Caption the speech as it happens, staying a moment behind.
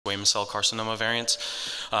squamous cell carcinoma variants,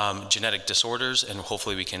 genetic disorders, and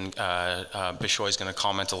hopefully we can, Bishoy is going to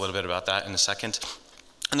comment a little bit about that in a second,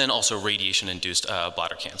 and then also radiation-induced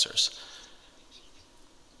bladder cancers.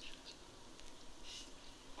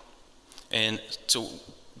 And so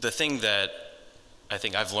the thing that I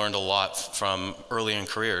think I've learned a lot from early in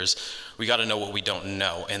careers, we got to know what we don't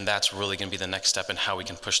know, and that's really going to be the next step in how we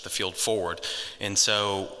can push the field forward. And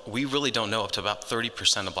so we really don't know up to about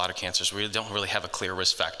 30% of bladder cancers. We don't really have a clear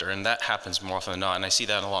risk factor, and that happens more often than not. And I see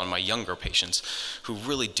that in a lot of my younger patients who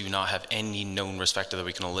really do not have any known risk factor that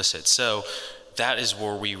we can elicit. So that is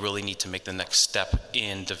where we really need to make the next step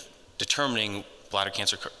in determining bladder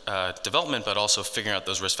cancer development, but also figuring out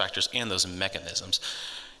those risk factors and those mechanisms.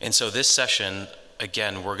 And so this session,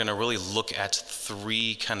 again, we're going to really look at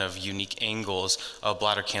three kind of unique angles of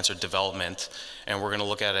bladder cancer development, and we're going to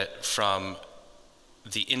look at it from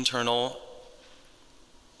the internal,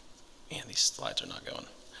 man, these slides are not going.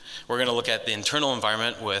 We're going to look at the internal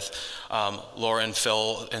environment with Laura and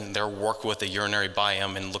Phil and their work with the urinary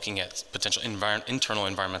biome and looking at potential internal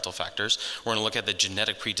environmental factors. We're going to look at the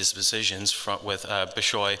genetic predispositions with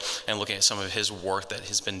Bishoy and looking at some of his work that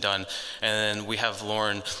has been done. And then we have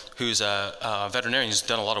Lauren, who's a veterinarian who's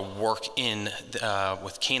done a lot of work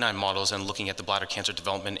with canine models and looking at the bladder cancer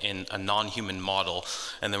development in a non-human model.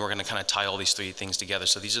 And then we're going to kind of tie all these three things together.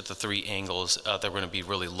 So these are the three angles that we're going to be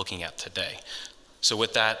really looking at today. So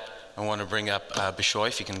with that, I want to bring up Bishoy,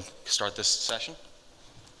 if you can start this session.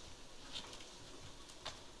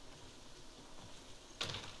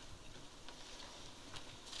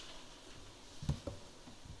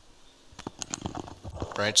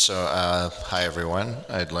 Right, so hi everyone.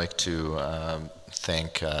 I'd like to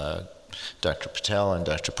thank Dr. Patel and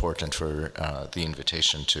Dr. Porten for the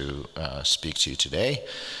invitation to speak to you today.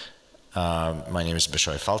 My name is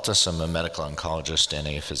Bishoy Faltas. I'm a medical oncologist and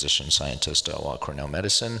a physician scientist at Weill Cornell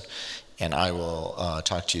Medicine, and I will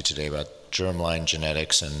talk to you today about germline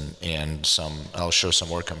genetics and I'll show some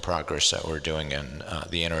work in progress that we're doing in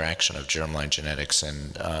the interaction of germline genetics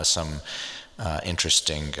and some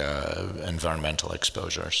interesting environmental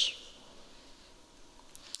exposures.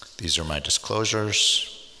 These are my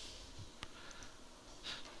disclosures.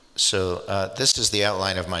 So this is the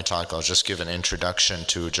outline of my talk. I'll just give an introduction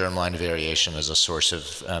to germline variation as a source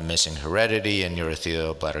of missing heredity in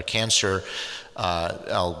urothelial bladder cancer.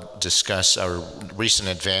 I'll discuss our recent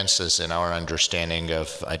advances in our understanding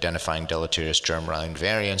of identifying deleterious germline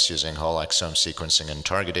variants using whole exome sequencing and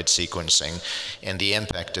targeted sequencing, and the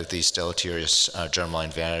impact of these deleterious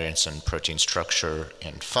germline variants on protein structure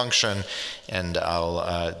and function. And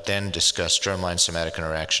I'll then discuss germline somatic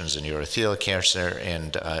interactions in urothelial cancer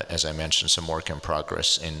and, as I mentioned, some work in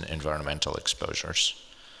progress in environmental exposures.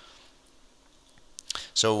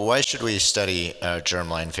 So why should we study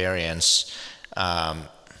germline variants?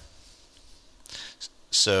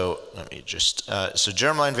 So let me just, so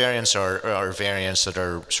germline variants are variants that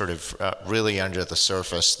are sort of really under the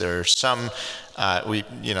surface. There are some, let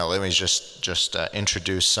me just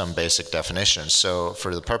introduce some basic definitions. So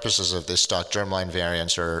for the purposes of this talk, germline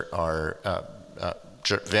variants are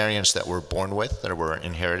variants that we're born with, that were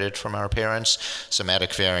inherited from our parents.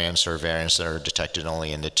 Somatic variants are variants that are detected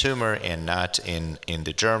only in the tumor and not in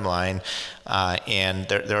the germline. And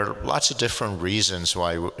there are lots of different reasons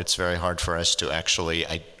why it's very hard for us to actually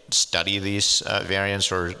study these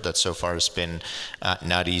variants, or that so far has been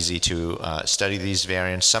not easy to study these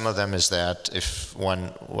variants. Some of them is that if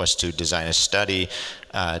one was to design a study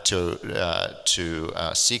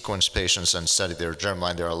to sequence patients and study their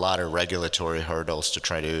germline, there are a lot of regulatory hurdles to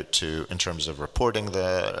try to in terms of reporting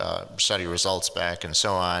the study results back and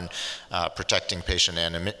so on, protecting patient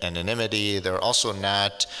anonymity. There are also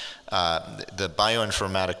not the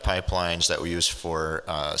bioinformatic pipelines that we use for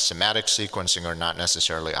somatic sequencing are not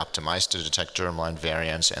necessarily optimized to detect germline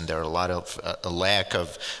variants, and there are a lack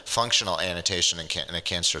of functional annotation in a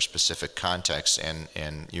cancer-specific context. And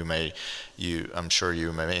I'm sure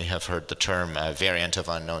you may have heard the term variant of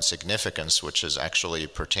unknown significance, which is actually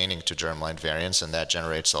pertaining to germline variants, and that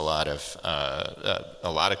generates a lot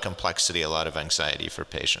of complexity, a lot of anxiety for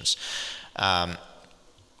patients.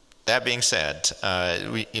 That being said,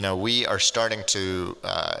 we are starting to,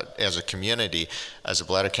 as a community, as a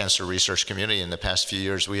bladder cancer research community in the past few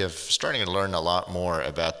years, we have starting to learn a lot more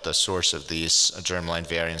about the source of these germline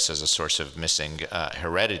variants as a source of missing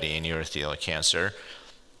heredity in urothelial cancer.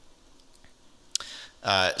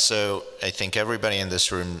 So I think everybody in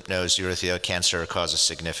this room knows urothelial cancer causes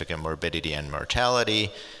significant morbidity and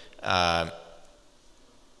mortality.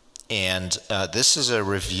 And this is a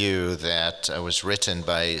review that was written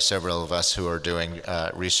by several of us who are doing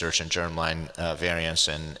research in germline variants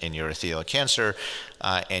in urothelial cancer.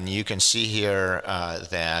 And you can see here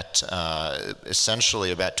that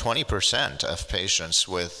essentially about 20% of patients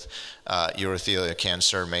with urothelial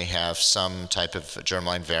cancer may have some type of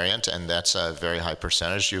germline variant, and that's a very high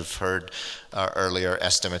percentage. You've heard earlier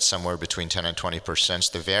estimates somewhere between 10 and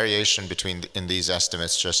 20%. The variation in these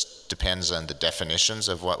estimates just depends on the definitions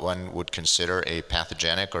of what one would consider a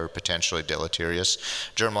pathogenic or potentially deleterious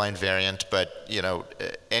germline variant. But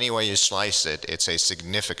any way you slice it, it's a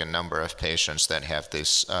significant number of patients that have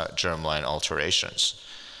these germline alterations.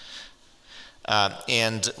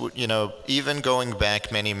 Even going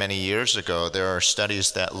back many, many years ago, there are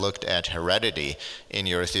studies that looked at heredity in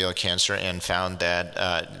urothelial cancer and found that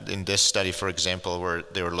in this study, for example, where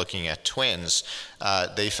they were looking at twins,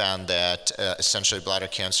 they found that essentially bladder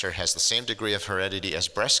cancer has the same degree of heredity as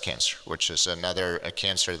breast cancer, which is another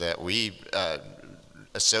cancer that we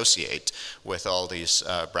associate with all these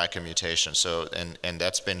BRCA mutations. So, and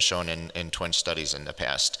that's been shown in twin studies in the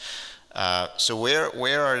past. So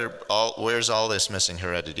where's all this missing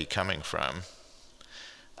heredity coming from?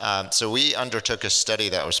 So we undertook a study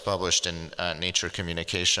that was published in Nature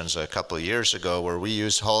Communications a couple of years ago, where we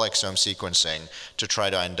used whole exome sequencing to try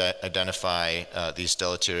to identify these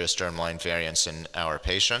deleterious germline variants in our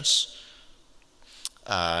patients.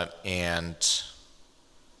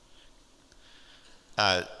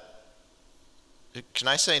 Can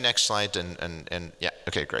I say next slide? And yeah,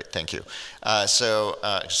 okay, great, thank you. So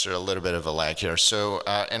just a little bit of a lag here. So,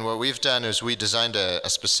 and what we've done is we designed a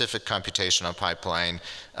specific computational pipeline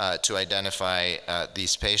to identify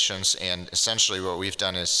these patients, and essentially what we've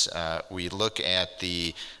done is we look at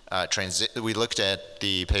the we looked at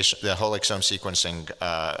the whole exome sequencing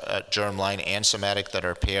germline and somatic that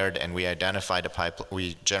are paired, and we identified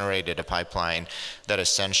we generated a pipeline that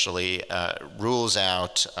essentially rules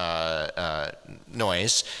out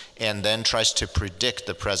noise and then tries to predict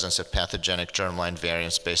the presence of pathogenic germline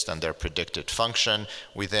variants based on their predicted function.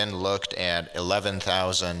 We then looked at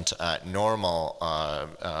 11,000 normal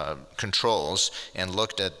controls and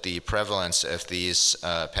looked at the prevalence of these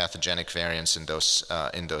pathogenic variants in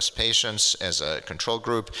those patients as a control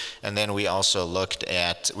group. And then we also looked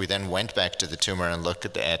at, we then went back to the tumor and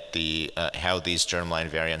looked at the how these germline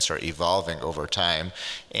variants are evolving over time,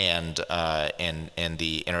 and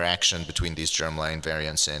the interaction between these germline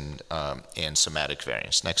variants and somatic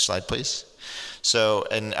variants. Next slide, please. So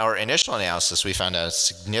in our initial analysis, we found a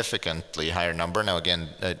significantly higher number. Now again,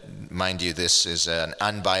 mind you, this is an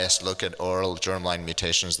unbiased look at oral germline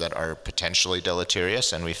mutations that are potentially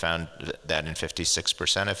deleterious, and we found that in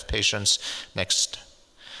 56% of patients. Next.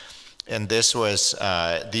 And this was,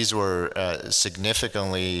 these were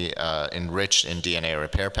significantly enriched in DNA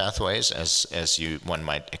repair pathways, as one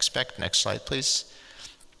might expect. Next slide, please.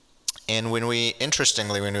 And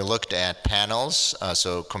interestingly, when we looked at panels,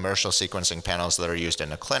 so commercial sequencing panels that are used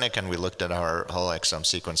in a clinic, and we looked at our whole exome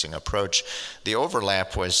sequencing approach, the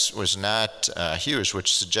overlap was not huge,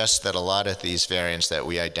 which suggests that a lot of these variants that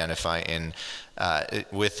we identify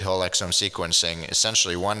with whole exome sequencing,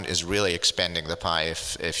 essentially one is really expanding the pie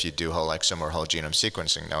if you do whole exome or whole genome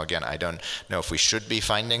sequencing. Now again, I don't know if we should be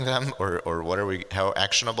finding them or how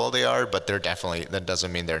actionable they are, but they're definitely, that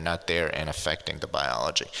doesn't mean they're not there and affecting the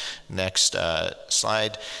biology. Next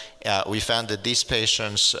slide. We found that these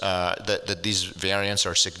patients, that these variants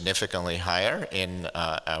are significantly higher in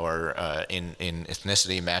in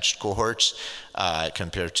ethnicity matched cohorts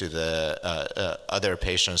compared to the other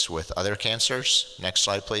patients with other cancers. Next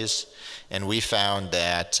slide, please. And we found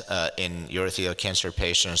that in urothelial cancer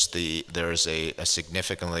patients, there is a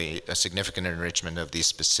significant enrichment of these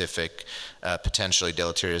specific potentially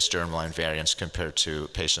deleterious germline variants compared to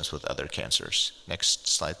patients with other cancers. Next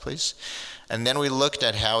slide, please. And then we looked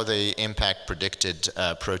at how they impact predicted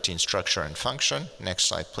protein structure and function. Next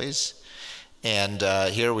slide, please. And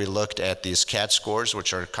here we looked at these CAT scores,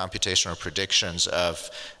 which are computational predictions of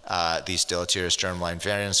these deleterious germline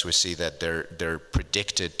variants. We see that they're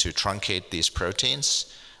predicted to truncate these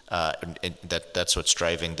proteins. That's what's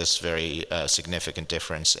driving this very significant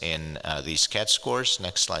difference in these CAT scores.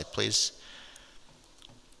 Next slide, please.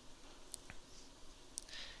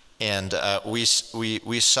 And we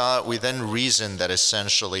then reasoned that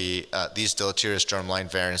essentially these deleterious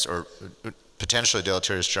germline variants, or potentially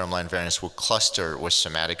deleterious germline variants, will cluster with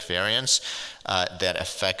somatic variants that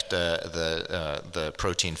affect the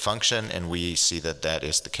protein function, and we see that that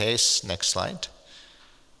is the case. Next slide.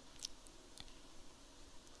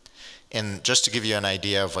 And just to give you an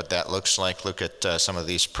idea of what that looks like, look at some of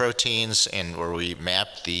these proteins, and where we map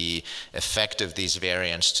the effect of these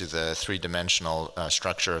variants to the three-dimensional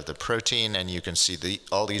structure of the protein, and you can see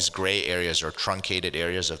all these gray areas are truncated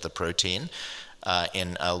areas of the protein.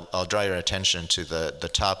 And I'll draw your attention to the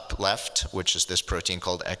top left, which is this protein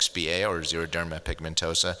called XBA, or xeroderma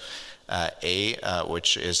pigmentosa A,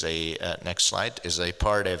 which is next slide, is a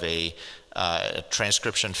part of a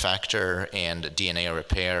transcription factor and DNA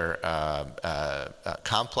repair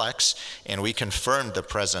complex, and we confirmed the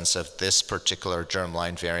presence of this particular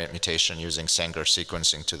germline variant mutation using Sanger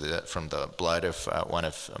sequencing from the blood of one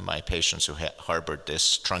of my patients who harbored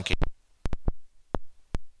this truncated.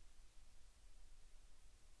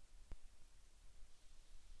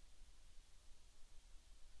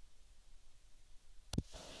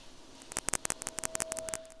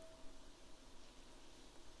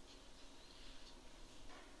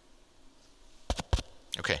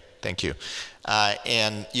 Okay, thank you.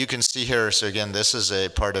 And you can see here, so again, this is a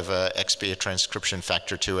part of a XBA transcription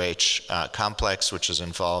factor 2H complex, which is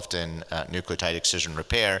involved in nucleotide excision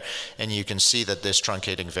repair. And you can see that this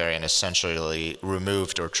truncating variant essentially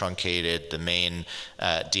removed or truncated the main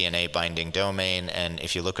DNA binding domain. And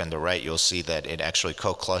if you look on the right, you'll see that it actually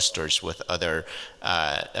co-clusters with other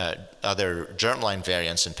germline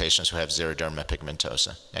variants in patients who have xeroderma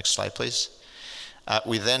pigmentosa. Next slide, please.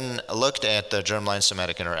 We then looked at the germline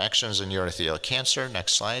somatic interactions in urothelial cancer.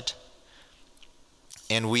 Next slide.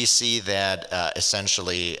 And we see that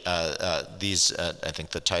essentially these, I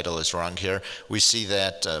think the title is wrong here. We see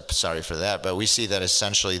that, sorry for that, but we see that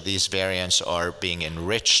essentially these variants are being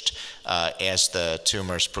enriched as the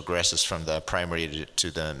tumors progresses from the primary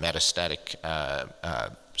to the metastatic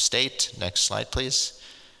state. Next slide, please.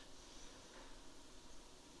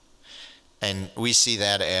 And we see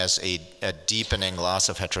that as a deepening loss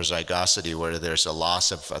of heterozygosity, where there's a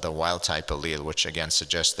loss of the wild type allele, which again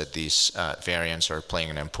suggests that these variants are playing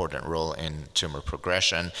an important role in tumor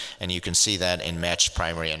progression. And you can see that in matched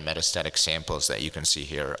primary and metastatic samples that you can see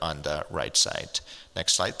here on the right side.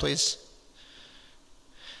 Next slide, please.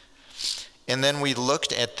 And then we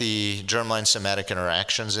looked at the germline somatic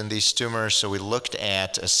interactions in these tumors. So we looked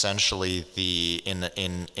at essentially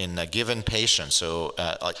in a given patient. So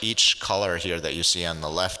each color here that you see on the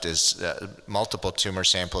left is multiple tumor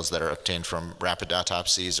samples that are obtained from rapid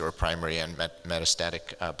autopsies or primary and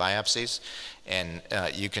metastatic biopsies. And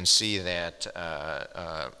you can see that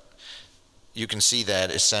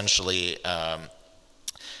essentially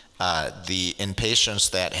in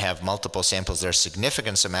patients that have multiple samples, there's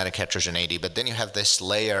significant somatic heterogeneity, but then you have this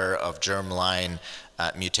layer of germline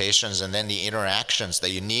mutations, and then the interactions,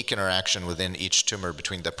 the unique interaction within each tumor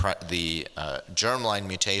between the germline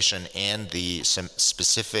mutation and the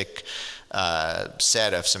specific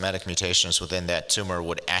set of somatic mutations within that tumor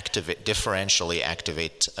would differentially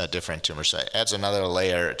activate different tumors. So it adds another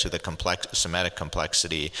layer to the somatic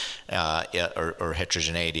complexity or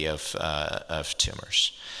heterogeneity of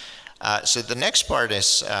tumors. So the next part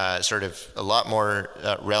is sort of a lot more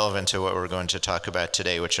relevant to what we're going to talk about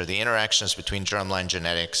today, which are the interactions between germline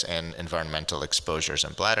genetics and environmental exposures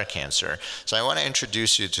in bladder cancer. So I want to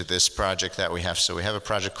introduce you to this project that we have. So we have a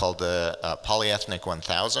project called the Polyethnic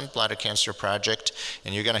 1000 Bladder Cancer Project,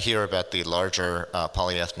 and you're going to hear about the larger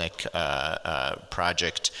polyethnic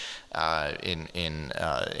project in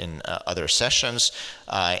other sessions.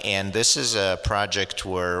 And this is a project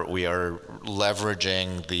where we are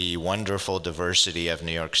leveraging the wonderful diversity of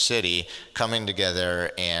New York City, coming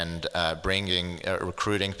together and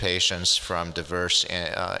recruiting patients from diverse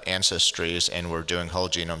ancestries, and we're doing whole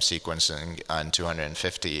genome sequencing on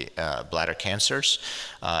 250 bladder cancers.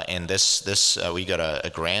 And we got a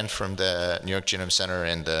grant from the New York Genome Center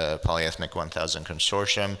and the Polyethnic 1000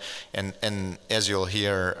 Consortium. And as you'll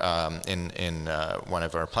hear in one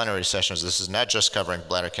of our plenary sessions, this is not just covering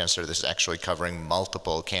bladder cancer, this is actually covering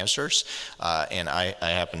multiple cancers. And I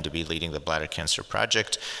happen to be leading the bladder cancer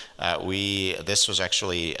project. This was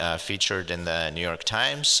actually featured in the New York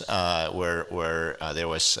Times, where there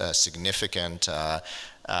was significant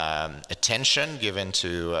attention given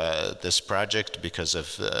to this project because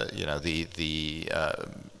of the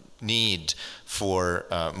need for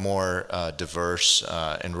more diverse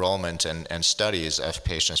enrollment and studies of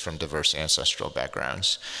patients from diverse ancestral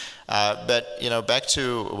backgrounds. But back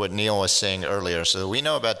to what Neil was saying earlier. So we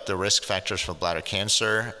know about the risk factors for bladder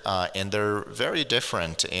cancer, and they're very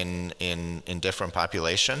different in different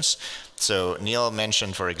populations. So Neil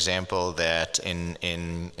mentioned, for example, that in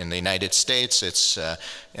the United States,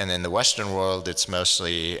 and in the Western world, it's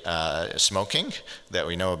mostly smoking that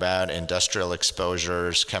we know about, industrial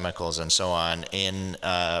exposures, chemicals, and so on. In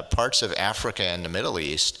parts of Africa and the Middle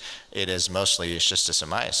East, it is mostly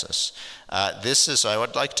schistosomiasis. I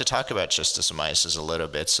would like to talk about schistosomiasis a little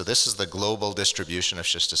bit. So this is the global distribution of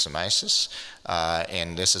schistosomiasis,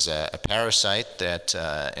 and this is a parasite that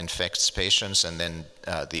infects patients, and then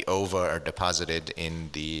the ova are deposited in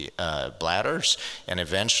the bladders, and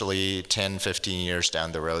eventually 10, 15 years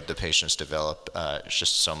down the road, the patients develop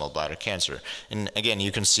schistosomal bladder cancer. And again,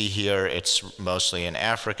 you can see here it's mostly in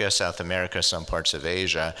Africa, South America, some parts of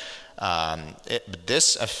Asia.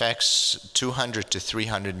 This affects 200 to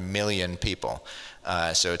 300 million people.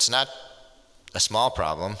 So it's not a small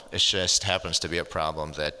problem. It just happens to be a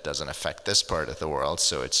problem that doesn't affect this part of the world,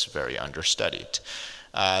 so it's very understudied.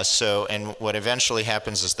 And what eventually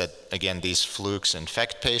happens is that, again, these flukes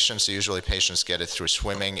infect patients. Usually patients get it through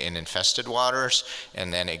swimming in infested waters,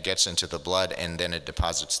 and then it gets into the blood, and then it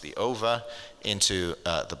deposits the ova into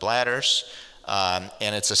the bladders.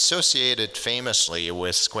 And it's associated famously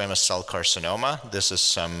with squamous cell carcinoma. This is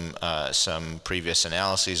some previous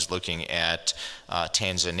analyses looking at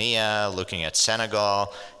Tanzania, looking at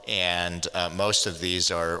Senegal, and most of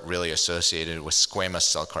these are really associated with squamous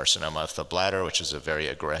cell carcinoma of the bladder, which is a very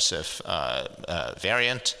aggressive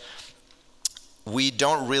variant. We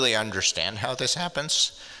don't really understand how this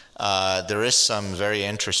happens. There is some very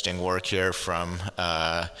interesting work here from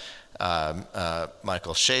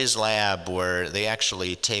Michael Shea's lab, where they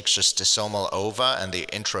actually take schistosomal ova and they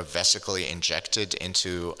intravesically inject it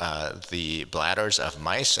into the bladders of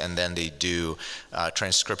mice, and then they do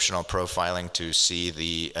transcriptional profiling to see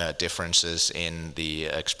the differences in the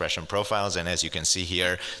expression profiles. And as you can see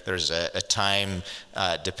here, there's a time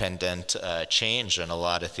dependent change in a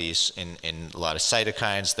lot of these, in a lot of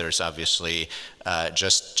cytokines. There's obviously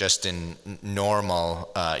just in normal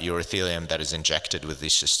urothelium that is injected with the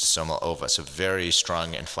schistosomal ova, so very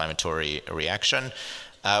strong inflammatory reaction.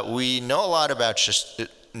 We know a lot about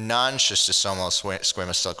non-schistosomal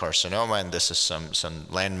squamous cell carcinoma, and this is some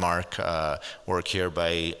landmark work here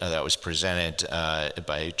that was presented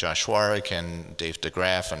by Josh Warwick and Dave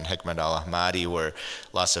DeGraff and Hekmat Al-Ahmadi, where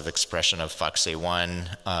loss of expression of FOXA1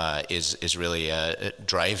 is really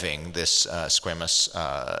driving this squamous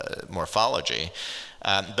morphology.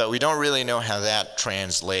 But we don't really know how that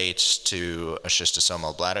translates to a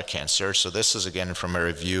schistosomal bladder cancer. So this is, again, from a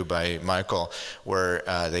review by Michael, where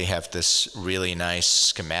they have this really nice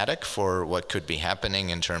schematic for what could be happening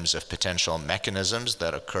in terms of potential mechanisms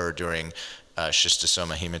that occur during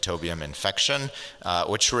schistosoma hematobium infection,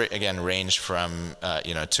 which again range from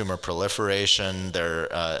tumor proliferation.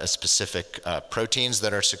 There are specific proteins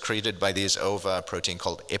that are secreted by these ova, a protein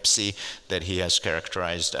called IPSI that he has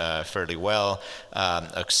characterized fairly well.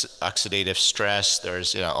 Oxidative stress.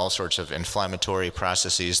 There's all sorts of inflammatory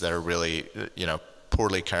processes that are really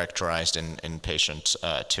poorly characterized in patient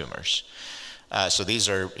tumors. So these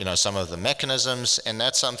are, some of the mechanisms, and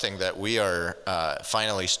that's something that we are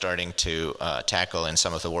finally starting to tackle in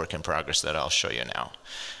some of the work in progress that I'll show you now.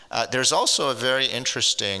 There's also a very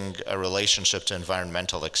interesting relationship to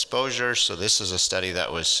environmental exposure. So this is a study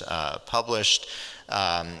that was published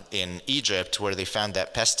in Egypt, where they found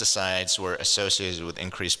that pesticides were associated with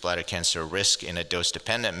increased bladder cancer risk in a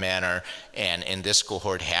dose-dependent manner, and in this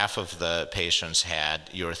cohort, half of the patients had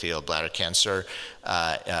urothelial bladder cancer.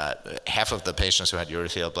 Half of the patients who had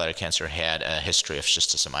urothelial bladder cancer had a history of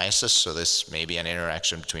schistosomiasis, so this may be an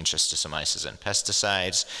interaction between schistosomiasis and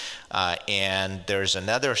pesticides. And there's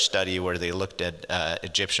another study where they looked at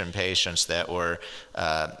Egyptian patients that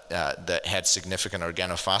had significant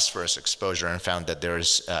organophosphorus exposure and found that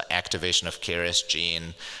there's activation of KRAS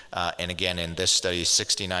gene. And again, in this study,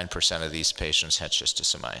 69% of these patients had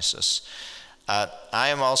schistosomiasis. I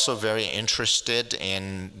am also very interested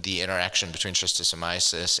in the interaction between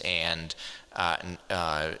schistosomiasis and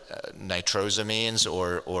nitrosamines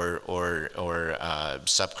or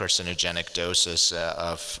subcarcinogenic doses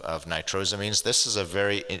of nitrosamines. This is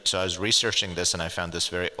so I was researching this and I found this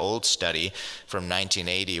very old study from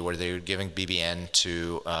 1980 where they were giving BBN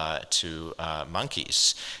to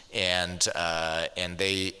monkeys, and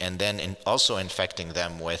then also infecting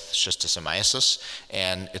them with schistosomiasis.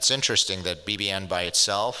 And it's interesting that BBN by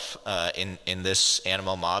itself in this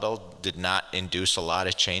animal model did not induce a lot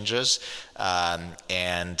of changes, and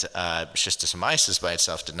schistosomiasis by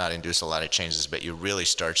itself did not induce a lot of changes, but you really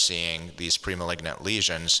start seeing these premalignant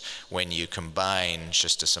lesions when you combine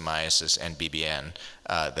schistosomiasis and BBN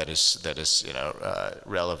that is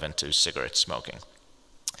relevant to cigarette smoking.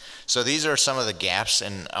 So these are some of the gaps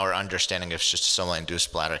in our understanding of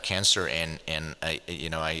schistosomal-induced bladder cancer, and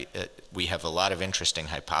we have a lot of interesting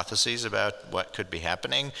hypotheses about what could be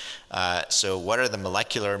happening. So what are the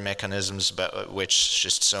molecular mechanisms by which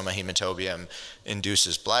schistosoma hematobium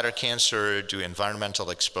induces bladder cancer? Do environmental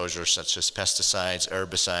exposures such as pesticides,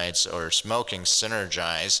 herbicides, or smoking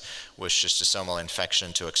synergize with schistosomal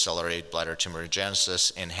infection to accelerate bladder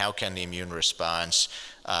tumorigenesis? And how can the immune response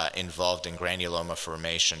involved in granuloma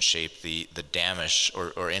formation shape the damage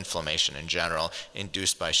or inflammation in general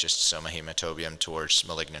induced by schistosoma hematobium towards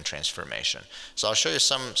malignant transformation? So I'll show you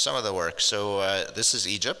some of the work. So this is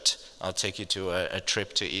Egypt. I'll take you to a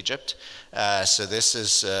trip to Egypt. So this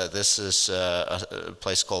is a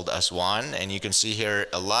place called Aswan, and you can see here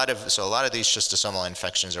a lot of these schistosomal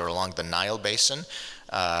infections are along the Nile basin.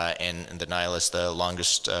 And the Nile is the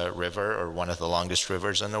longest river, or one of the longest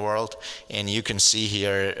rivers in the world. And you can see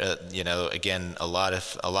here, again, a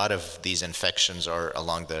lot of these infections are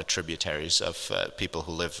along the tributaries of people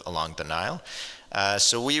who live along the Nile.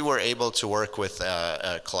 So we were able to work with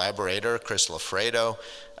a collaborator, Chris Lafredo,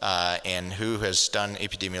 and who has done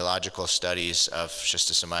epidemiological studies of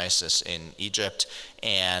schistosomiasis in Egypt,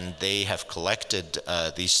 and they have collected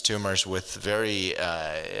these tumors with very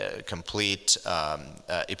complete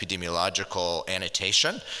epidemiological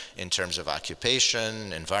annotation in terms of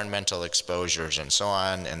occupation, environmental exposures, and so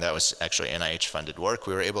on, and that was actually NIH-funded work.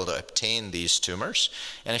 We were able to obtain these tumors,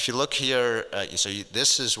 and if you look here,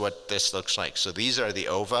 this is what this looks like. So these are the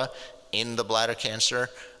ova in the bladder cancer.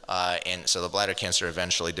 And so the bladder cancer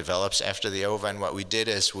eventually develops after the ova, and what we did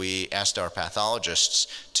is we asked our pathologists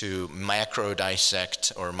to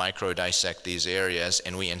macro-dissect or micro-dissect these areas,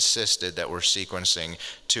 and we insisted that we're sequencing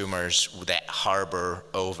tumors that harbor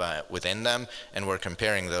ova within them, and we're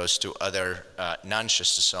comparing those to other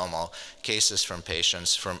non-schistosomal cases from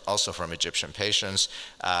patients, also from Egyptian patients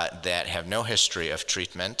that have no history of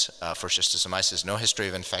treatment for schistosomiasis, no history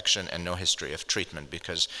of infection, and no history of treatment,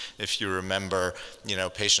 because if you remember,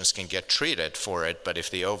 patients can get treated for it, but if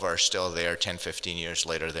the ova are still there 10, 15 years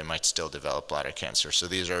later, they might still develop bladder cancer. So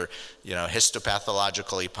these are,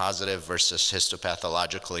 histopathologically positive versus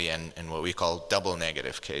histopathologically and what we call double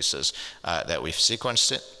negative cases that we've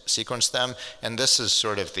sequenced them. And this is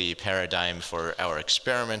sort of the paradigm for our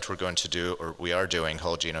experiment. We're going to do, or we are doing,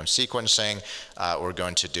 whole genome sequencing. We're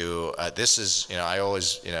going to do, this is, I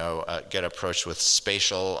always, get approached with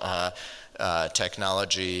spatial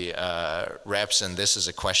technology reps, and this is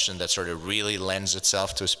a question that sort of really lends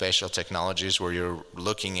itself to spatial technologies, where you're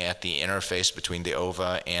looking at the interface between the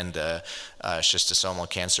ova and the schistosomal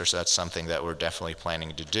cancer. So that's something that we're definitely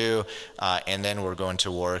planning to do. And then we're going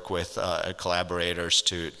to work with collaborators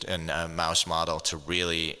in a mouse model to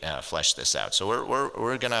really flesh this out. So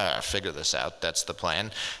we're going to figure this out. That's the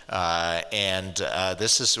plan. And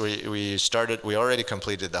this is, we already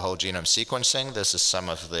completed the whole genome sequencing. This is some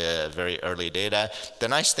of the very early data. The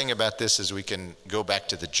nice thing about this is we can go back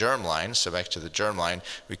to the germline. So back to the germline,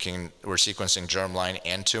 we're sequencing germline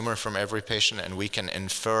and tumor from every patient, and we can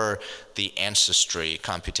infer the ancestry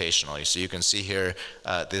computationally. So you can see here,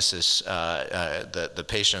 this is the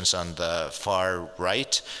patients on the far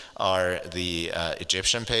right are the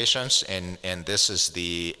Egyptian patients, and this is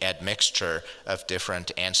the admixture of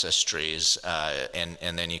different ancestries,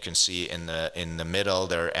 and then you can see in the middle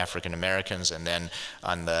they're African Americans, and then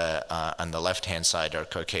on the left-hand side are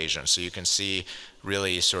Caucasian. So you can see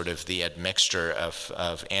really sort of the admixture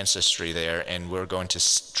of ancestry there, and we're going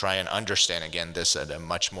to try and understand, again, this at a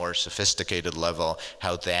much more sophisticated level,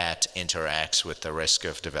 how that interacts with the risk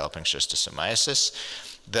of developing schistosomiasis.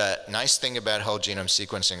 The nice thing about whole genome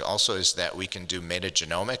sequencing also is that we can do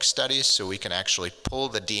metagenomic studies, so we can actually pull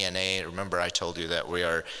the DNA. Remember, I told you that we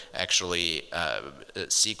are actually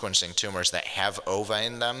sequencing tumors that have ova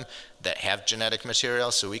in them, that have genetic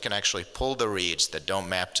material, so we can actually pull the reads that don't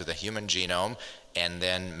map to the human genome and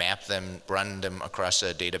then map them, run them across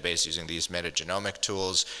a database using these metagenomic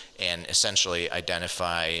tools, and essentially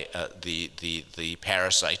identify the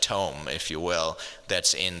parasitome, if you will,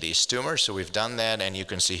 that's in these tumors. So we've done that, and you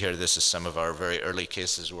can see here, this is some of our very early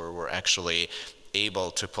cases where we're actually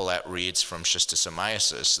able to pull out reads from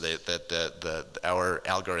schistosomiasis, that our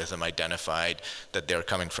algorithm identified that they're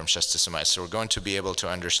coming from schistosomiasis. So we're going to be able to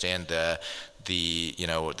understand the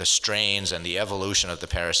strains and the evolution of the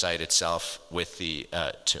parasite itself with the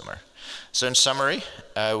tumor. So in summary,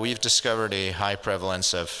 we've discovered a high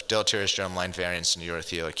prevalence of deleterious germline variants in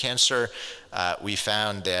urothelial cancer. We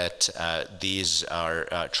found that these are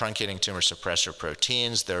truncating tumor suppressor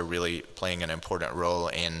proteins. They're really playing an important role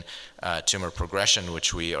in tumor progression,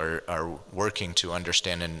 which we are working to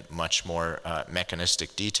understand in much more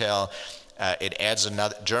mechanistic detail. it adds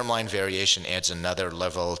another, germline variation adds another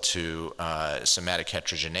level to somatic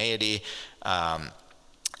heterogeneity.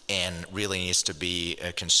 And really needs to be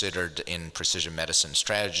considered in precision medicine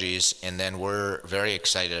strategies. And then we're very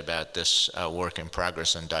excited about this work in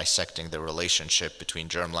progress on dissecting the relationship between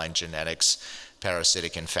germline genetics,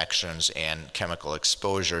 parasitic infections, and chemical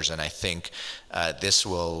exposures. And I think this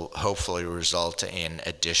will hopefully result in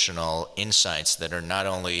additional insights that are not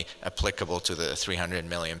only applicable to the 300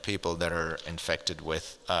 million people that are infected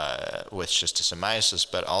with schistosomiasis,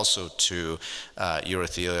 but also to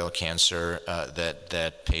urothelial cancer that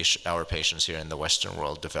our patients here in the Western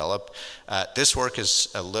world develop. This work is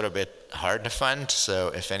a little bit hard to fund, so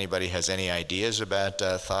if anybody has any ideas about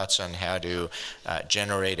thoughts on how to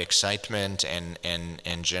generate excitement and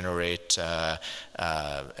generate a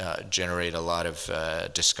lot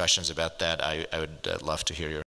of discussions about that, I would love to hear your